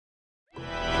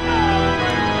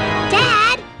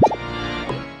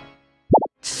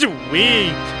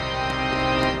Sweet.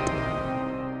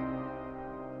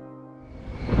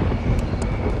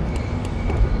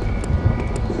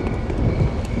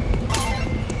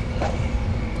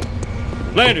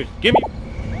 Landers, give me...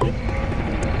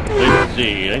 Let's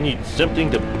see, I need something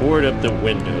to board up the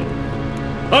window.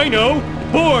 I know!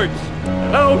 Boards!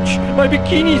 Ouch! My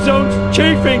bikini zone's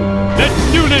chafing!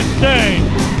 Let's do this thing!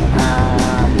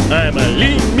 I'm a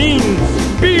lean, mean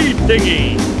speed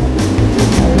thingy!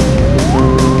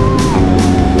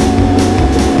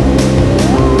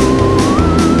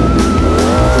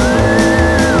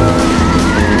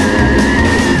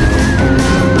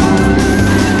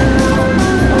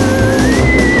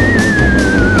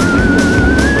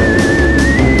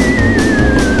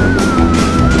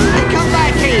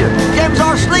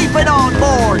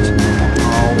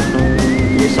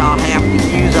 I'll have to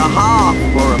use a hawk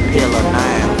for a pillow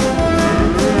now.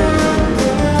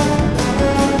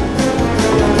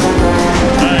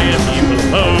 I am evil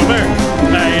Homer.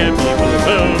 I am evil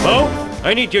Homo. I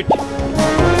need your... Off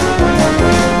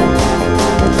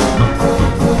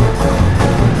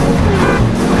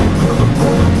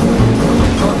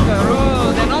the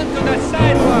road and onto the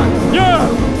sidewalk. Yeah!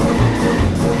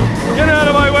 Get out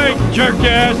of my way,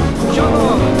 jerk-ass!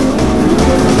 Sure.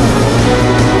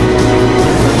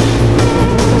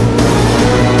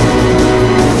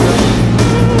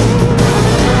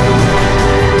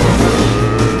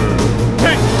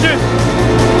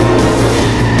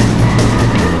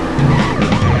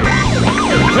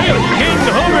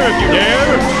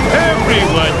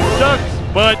 Everyone sucks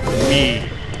but me.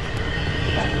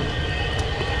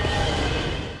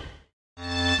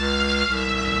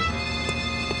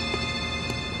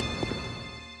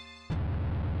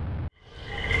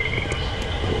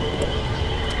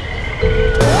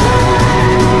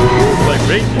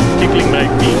 Vibrations tickling my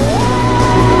feet.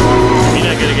 You're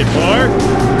not gonna get far?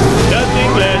 Nothing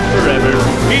lasts forever.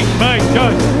 Eat my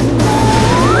dust.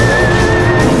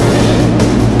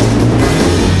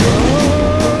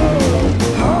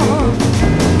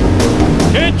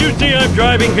 Can't you see I'm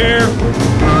driving here?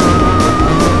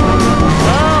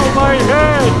 Ow, my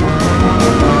head!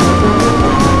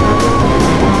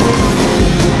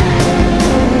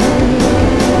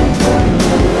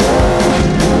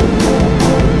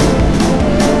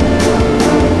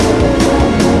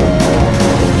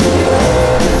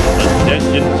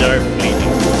 Possessions are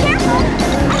fleeting. Careful!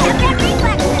 I have bad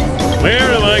reflexes!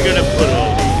 Where am I gonna put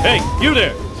all these? Hey, you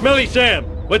there! Smelly Sam!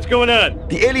 What's going on?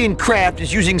 The alien craft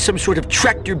is using some sort of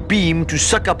tractor beam to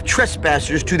suck up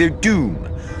trespassers to their doom.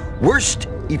 Worst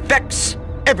effects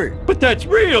ever. But that's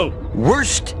real!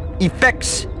 Worst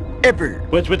effects ever.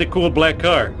 What's with the cool black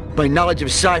car? My knowledge of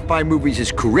sci-fi movies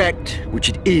is correct, which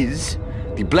it is.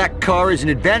 The black car is an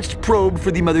advanced probe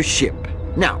for the mothership.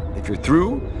 Now, if you're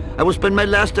through, I will spend my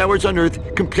last hours on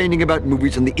Earth complaining about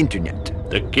movies on the internet.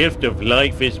 The gift of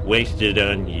life is wasted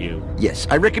on you. Yes,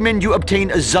 I recommend you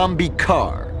obtain a zombie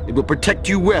car. It will protect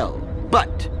you well,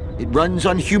 but it runs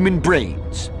on human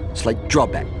brains. Slight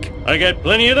drawback. I got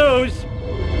plenty of those.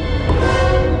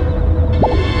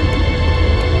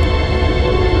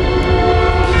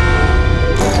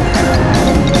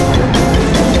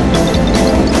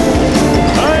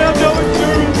 I am going to...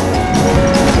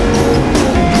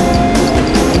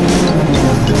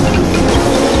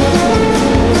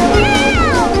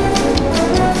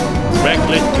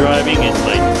 Reckless driving is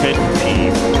my pet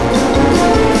peeve.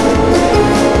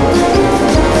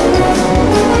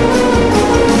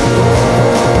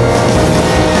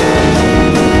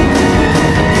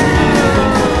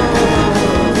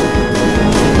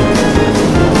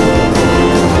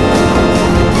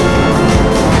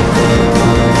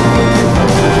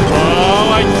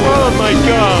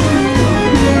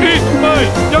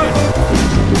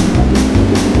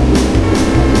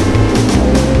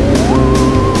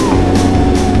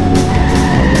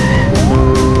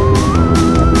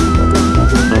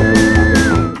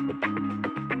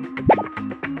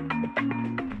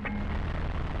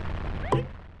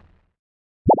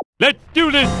 Let's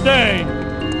do this thing!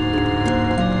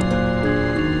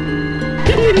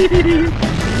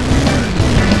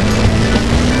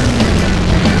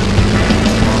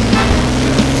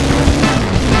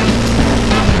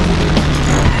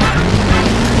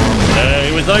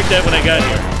 It was like that when I got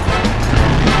here.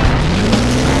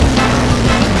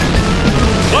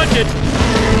 Watch it!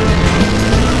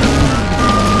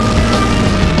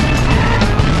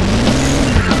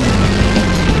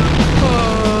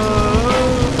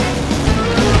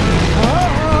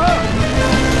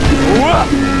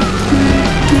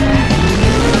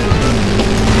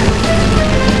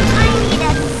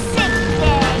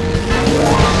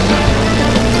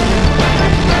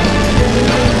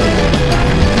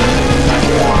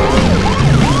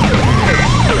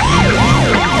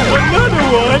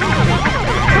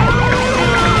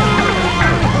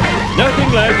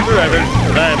 driver.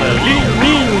 I'm a lean,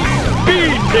 mean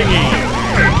speed thingy.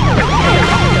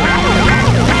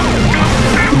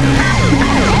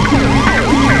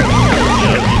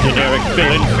 Generic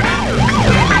villain.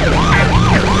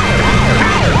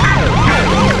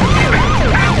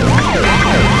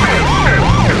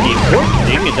 The important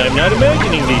thing is I'm not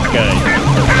imagining these guys.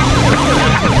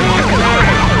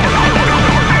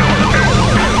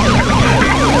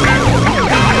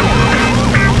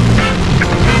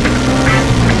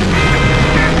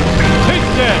 Take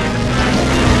that!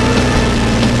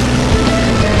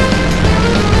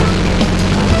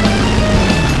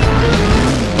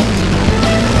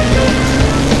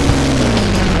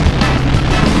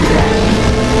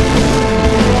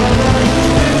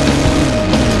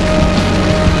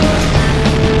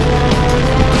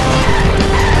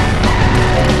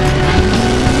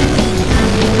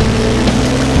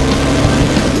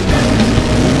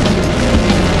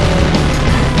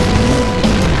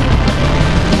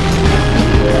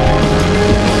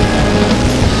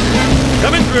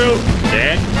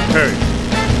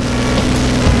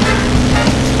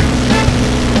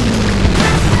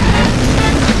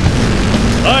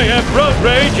 I have road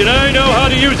rage and I know how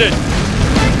to use it.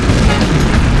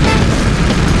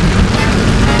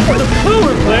 The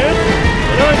power plant?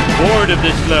 And I'm bored of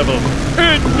this level.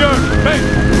 In your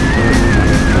face!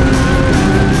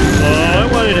 Oh, I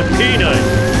wanted a peanut.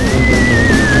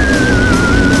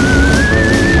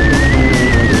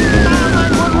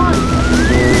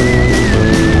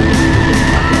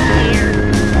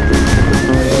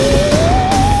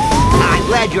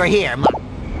 You're here,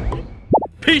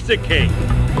 piece of cake.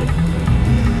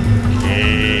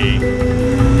 Okay.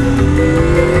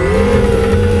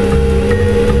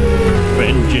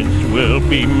 Vengeance will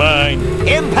be mine.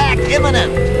 Impact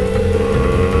imminent.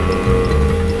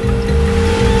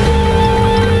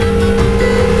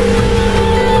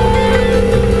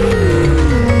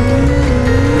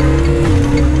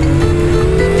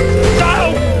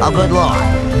 Ow! Oh, good Lord.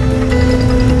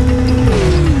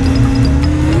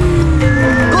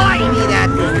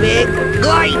 Big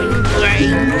gliding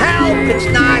train. Help! It's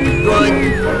not good.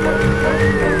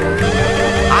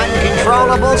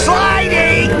 Uncontrollable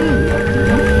sliding!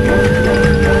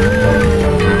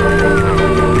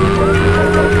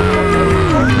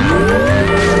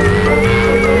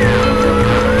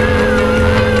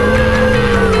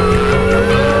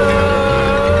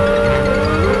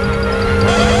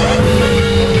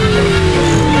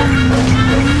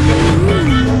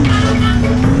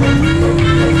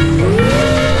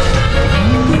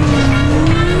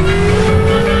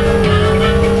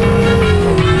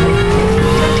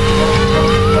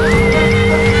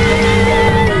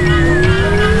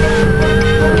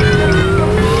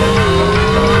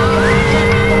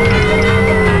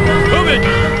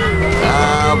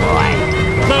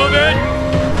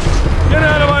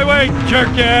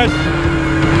 Jerkass!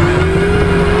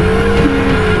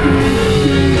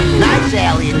 Nice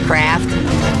alien craft.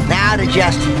 Now to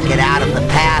just get out of the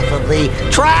path of the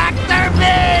tractor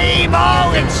beam!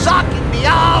 Oh, it's sucking me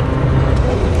up!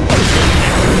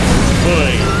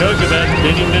 Boy, talk about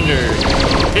thinning the nerves.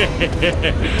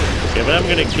 If I'm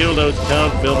gonna kill those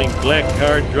town-filming, black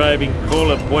car-driving,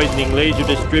 cola-poisoning,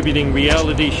 laser-distributing,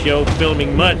 reality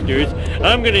show-filming monsters,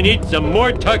 I'm gonna need some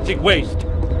more toxic waste.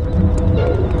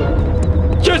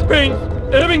 Chest pains!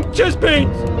 Having chest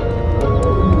pains!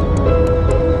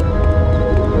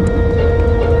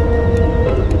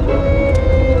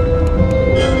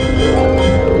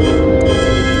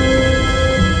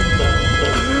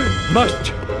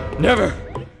 Must never.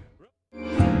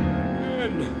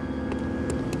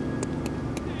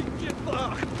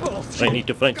 I need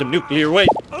to find some nuclear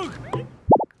waste.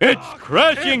 It's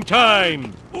crashing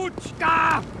time!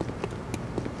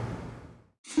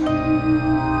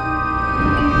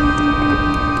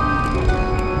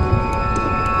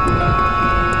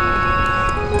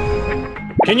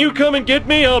 Can you come and get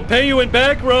me? I'll pay you in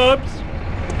back rubs.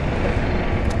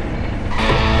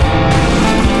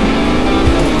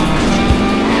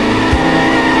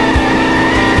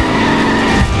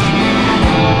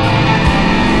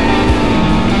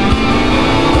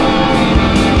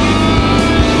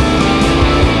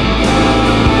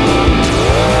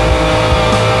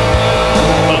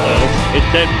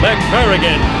 It's that black car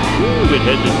again. Ooh, it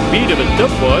has the speed of a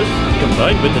sub boss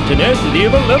combined with the tenacity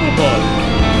of a level boss.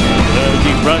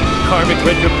 Deep run, karmic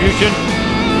retribution.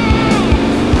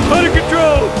 Out of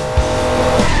control!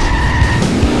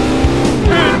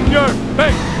 In your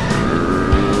face!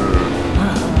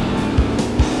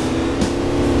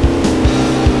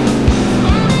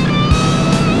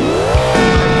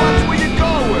 Watch where you're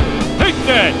going! Take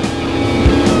that!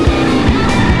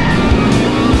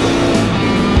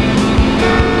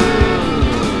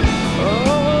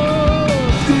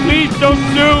 don't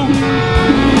sue!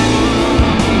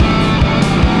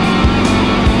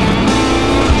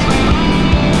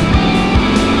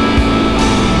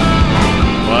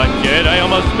 Watch it, I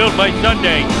almost spilled my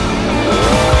sundae.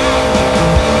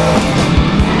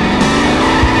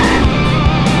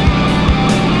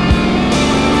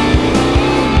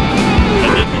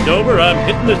 When this is over, I'm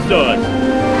hitting the sauce.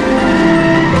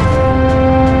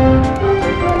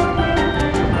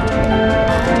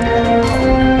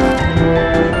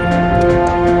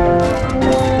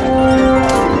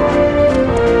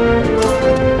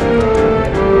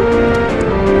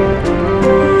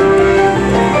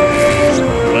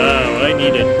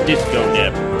 Disco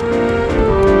nap.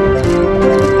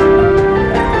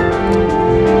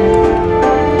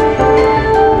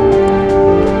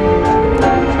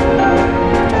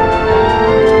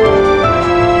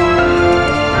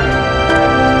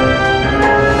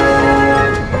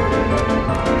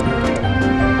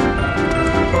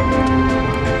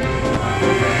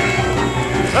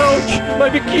 Ouch! My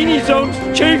bikini zone's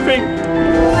chafing!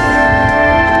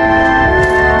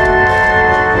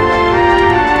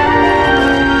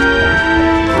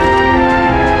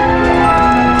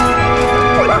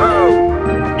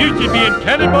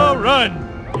 Cannonball run!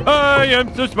 I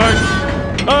am so smart!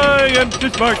 I am so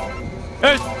smart!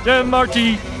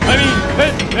 S-M-R-T! I mean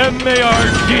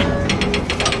S-M-A-R-T!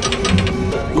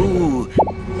 Ooh.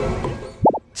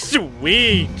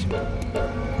 Sweet!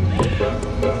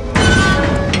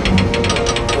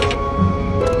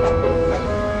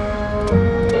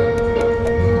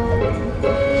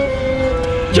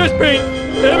 Chest pain!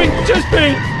 I'm having chest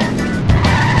pain!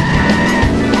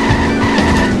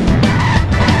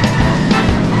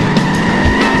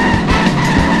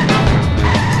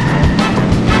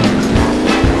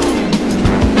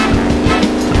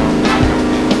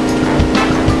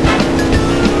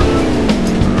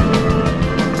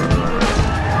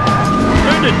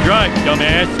 Drive,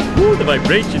 dumbass! Ooh, the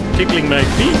vibration tickling my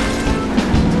feet.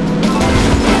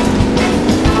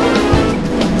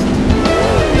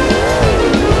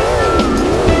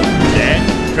 That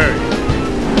hurt.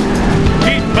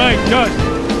 Eat my dust!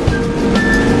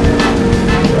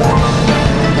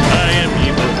 I am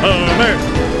evil Homer!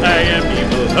 I am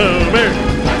evil Homer!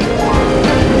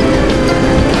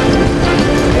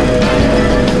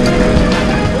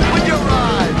 Open your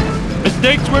eyes!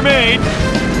 Mistakes were made!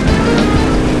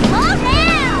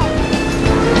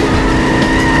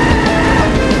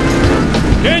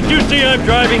 Can't you see I'm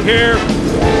driving here?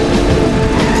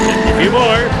 Just a few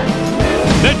more.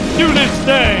 Let's do this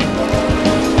thing!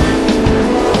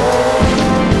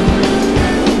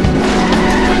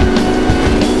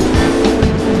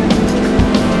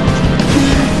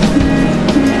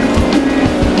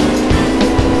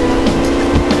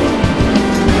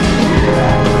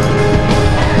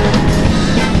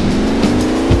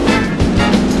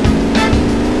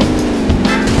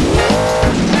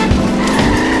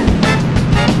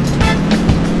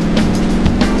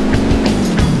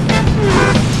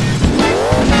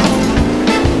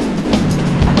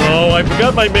 I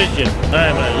forgot my mission.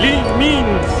 I'm a lean, mean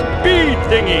speed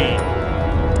thingy.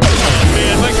 Oh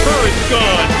man, my car is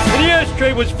gone. And the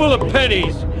ashtray was full of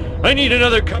pennies. I need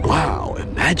another cup. Wow,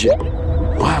 imagine.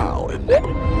 Wow,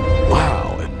 imagine.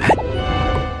 Wow, imagine.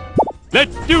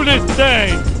 Let's do this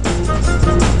thing.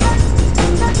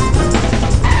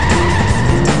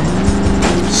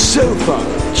 So far,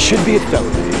 it should be a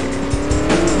felony.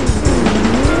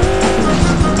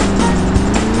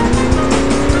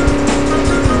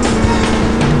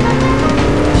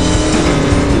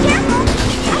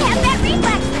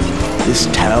 This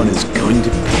town is going to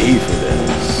pay for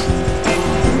this.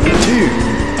 Dude,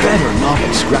 better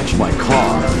not scratch my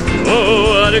car.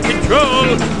 Oh, out of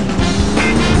control!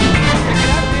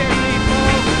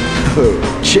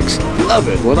 Oh, chicks love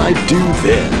it when I do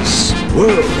this. Whoa,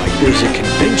 like there's a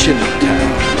convention in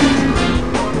town.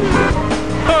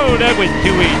 Oh, that was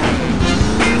too easy.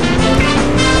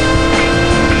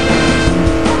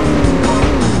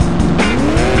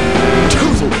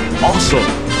 Totally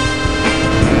awesome.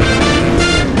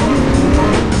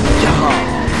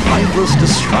 Mindless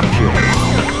destruction.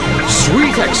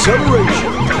 Sweet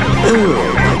acceleration. Oh,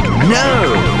 like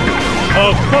no.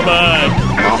 Oh, come on.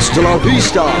 Hasta la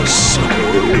vista,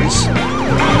 suckers.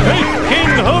 Hey,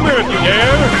 King Homer if you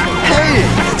dare. Hey,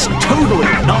 it's totally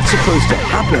not supposed to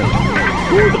happen.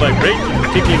 Oh, the vibration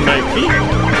tickling my feet.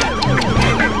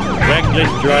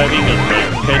 Reckless driving is my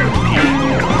pet peeve.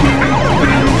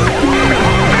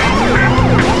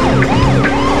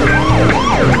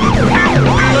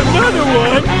 Another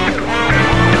one!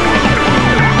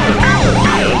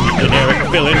 Generic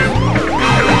villain.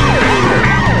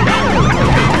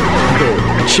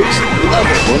 Chicks love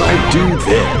it when I do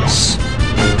this.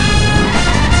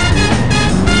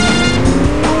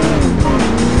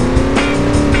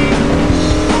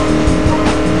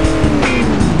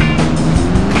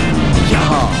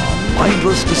 Yeah,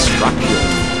 mindless destruction.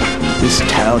 This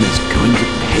town is going to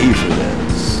pay for this.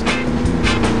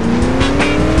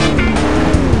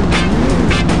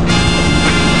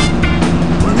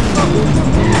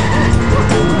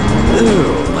 Ew,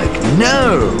 like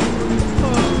no!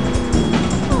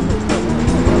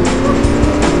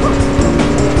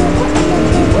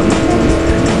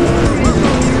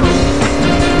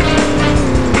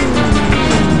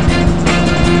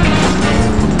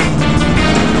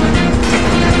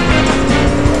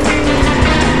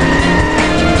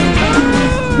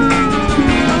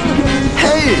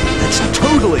 Hey, that's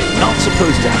totally not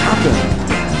supposed to happen.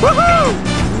 Woohoo!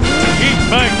 Eat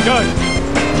my dust!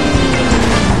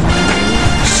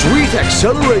 Sweet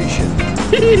acceleration.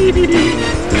 This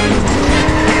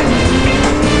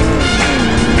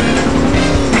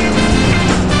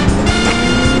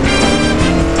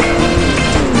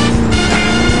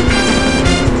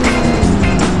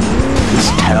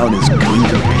town is going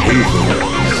to pay for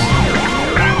this.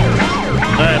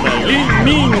 I'm a lean,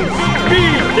 mean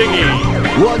speed thingy!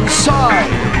 One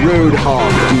side,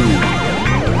 Roadhog dude.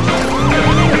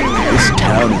 This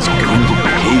town is going to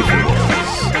pay for this.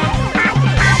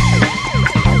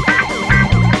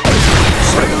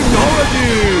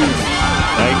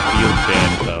 I feel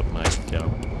bad about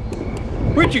myself.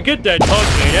 Where'd you get that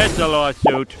okay? That's a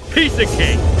lawsuit. Piece of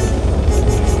cake.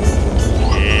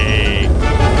 Yay.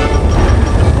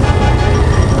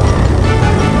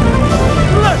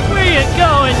 Look where you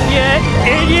going, you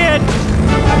idiot!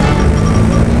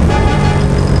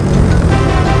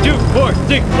 2, 4,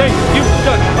 6, 8, you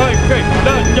suck, I'm great,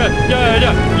 da da da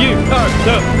da, you are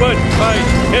the one I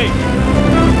hate.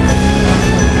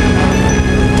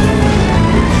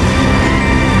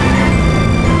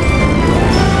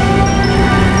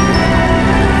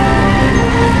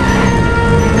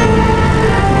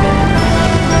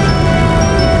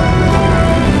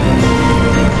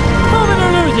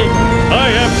 I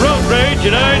have road rage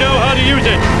and I know how to use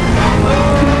it.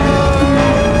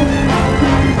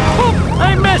 Oh,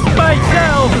 I messed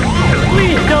myself.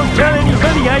 Please don't tell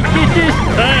anybody I did this.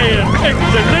 I am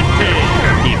excelente.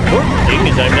 The important thing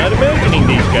is I'm not imagining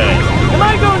these guys. Am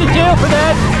I going to jail for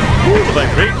that? Ooh, the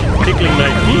vibration tickling my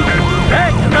feet.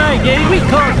 Back in my day, we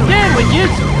called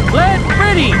sandwiches Flat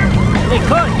Freddy. They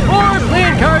cost 4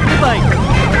 playing cards a bite.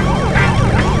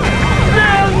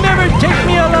 They'll never take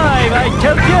me alive, I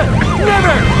tell you.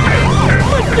 Never!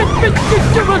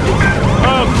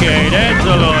 Okay, that's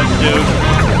a lawsuit.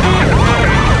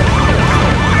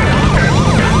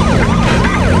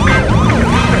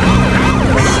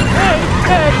 Hey,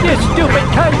 you stupid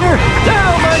Kaiser! Now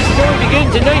my story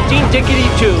begins in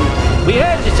 19-tickety-2. We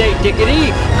had to say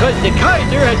tickety, because the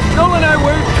Kaiser had stolen our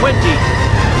word 20.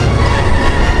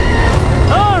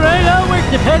 Alright, I'll work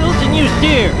the pedals and you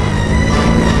steer.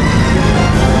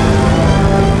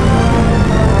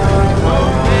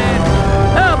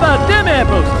 How about them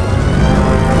apples?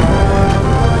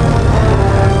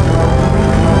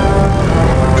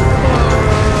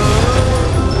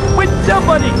 Would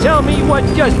somebody tell me what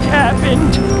just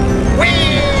happened?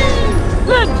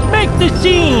 Let's make the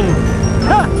scene!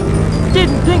 Ha!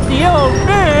 Didn't think the old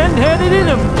man had it in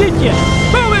him, did ya?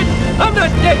 Move it! I'm not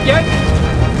dead yet!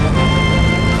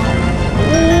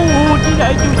 Ooh, did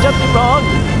I do something wrong?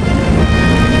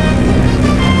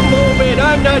 Move it,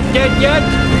 I'm not dead yet!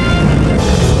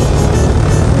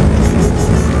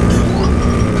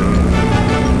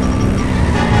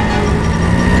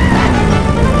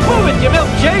 You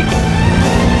milkshake!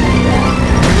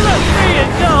 Look where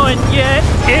you're going, you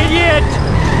idiot!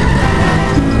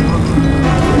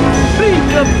 Please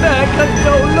come back, I'm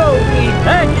so lonely.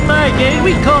 Back in my day,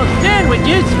 we called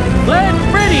sandwiches Flat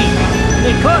Freddy.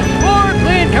 They cost 4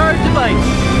 playing cards a bite.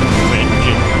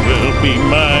 Vengeance will be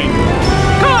mine.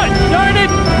 God darn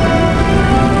it!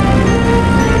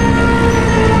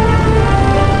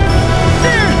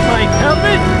 There's my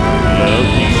helmet!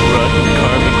 Lousy, rotten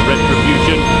karmic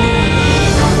retribution.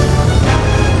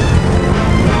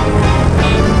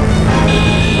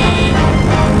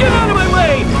 Get out of my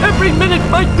way! Every minute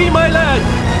might be my last!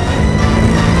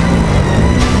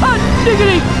 Hot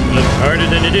diggity! Looks harder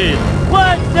than it is.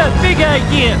 What's the big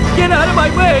idea? Get out of my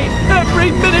way!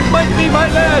 Every minute might be my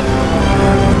last!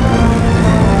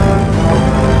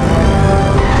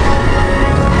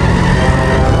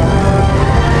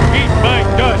 Eat my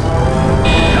dust!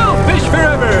 No fish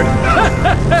forever! Ha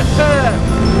ha ha ha!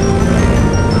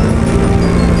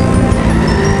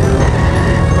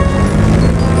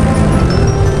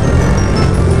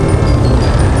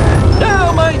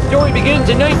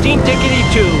 to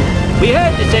 19-2. We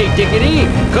had to say dickety,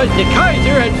 because the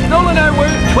Kaiser had stolen our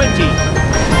word 20.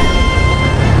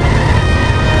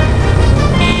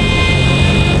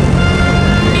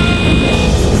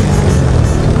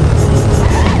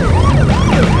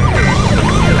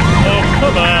 Oh,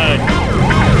 come on.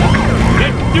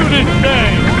 Let's do this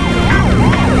thing.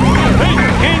 Hey,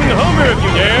 King Homer, if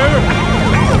you dare.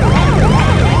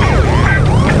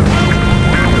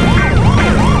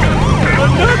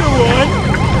 Another one?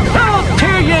 I'll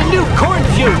tear you a new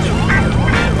cornfield!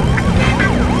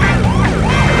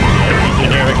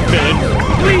 Generic villain.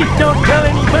 Please don't tell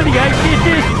anybody I did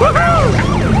this! Woohoo!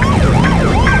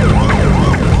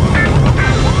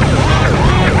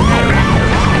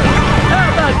 How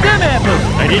about them apples?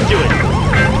 I didn't do it.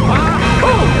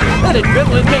 Oh, that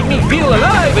adrenaline made me feel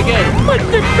alive again.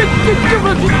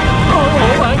 Oh,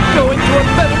 I'm going to a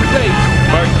better place.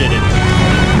 Bart did it.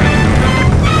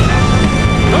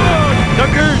 Come on,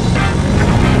 suckers!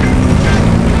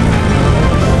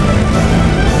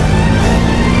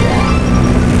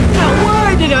 Now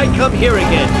why did I come here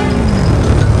again?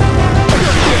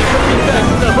 You're back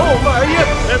in the home, are you?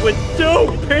 That was so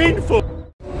painful!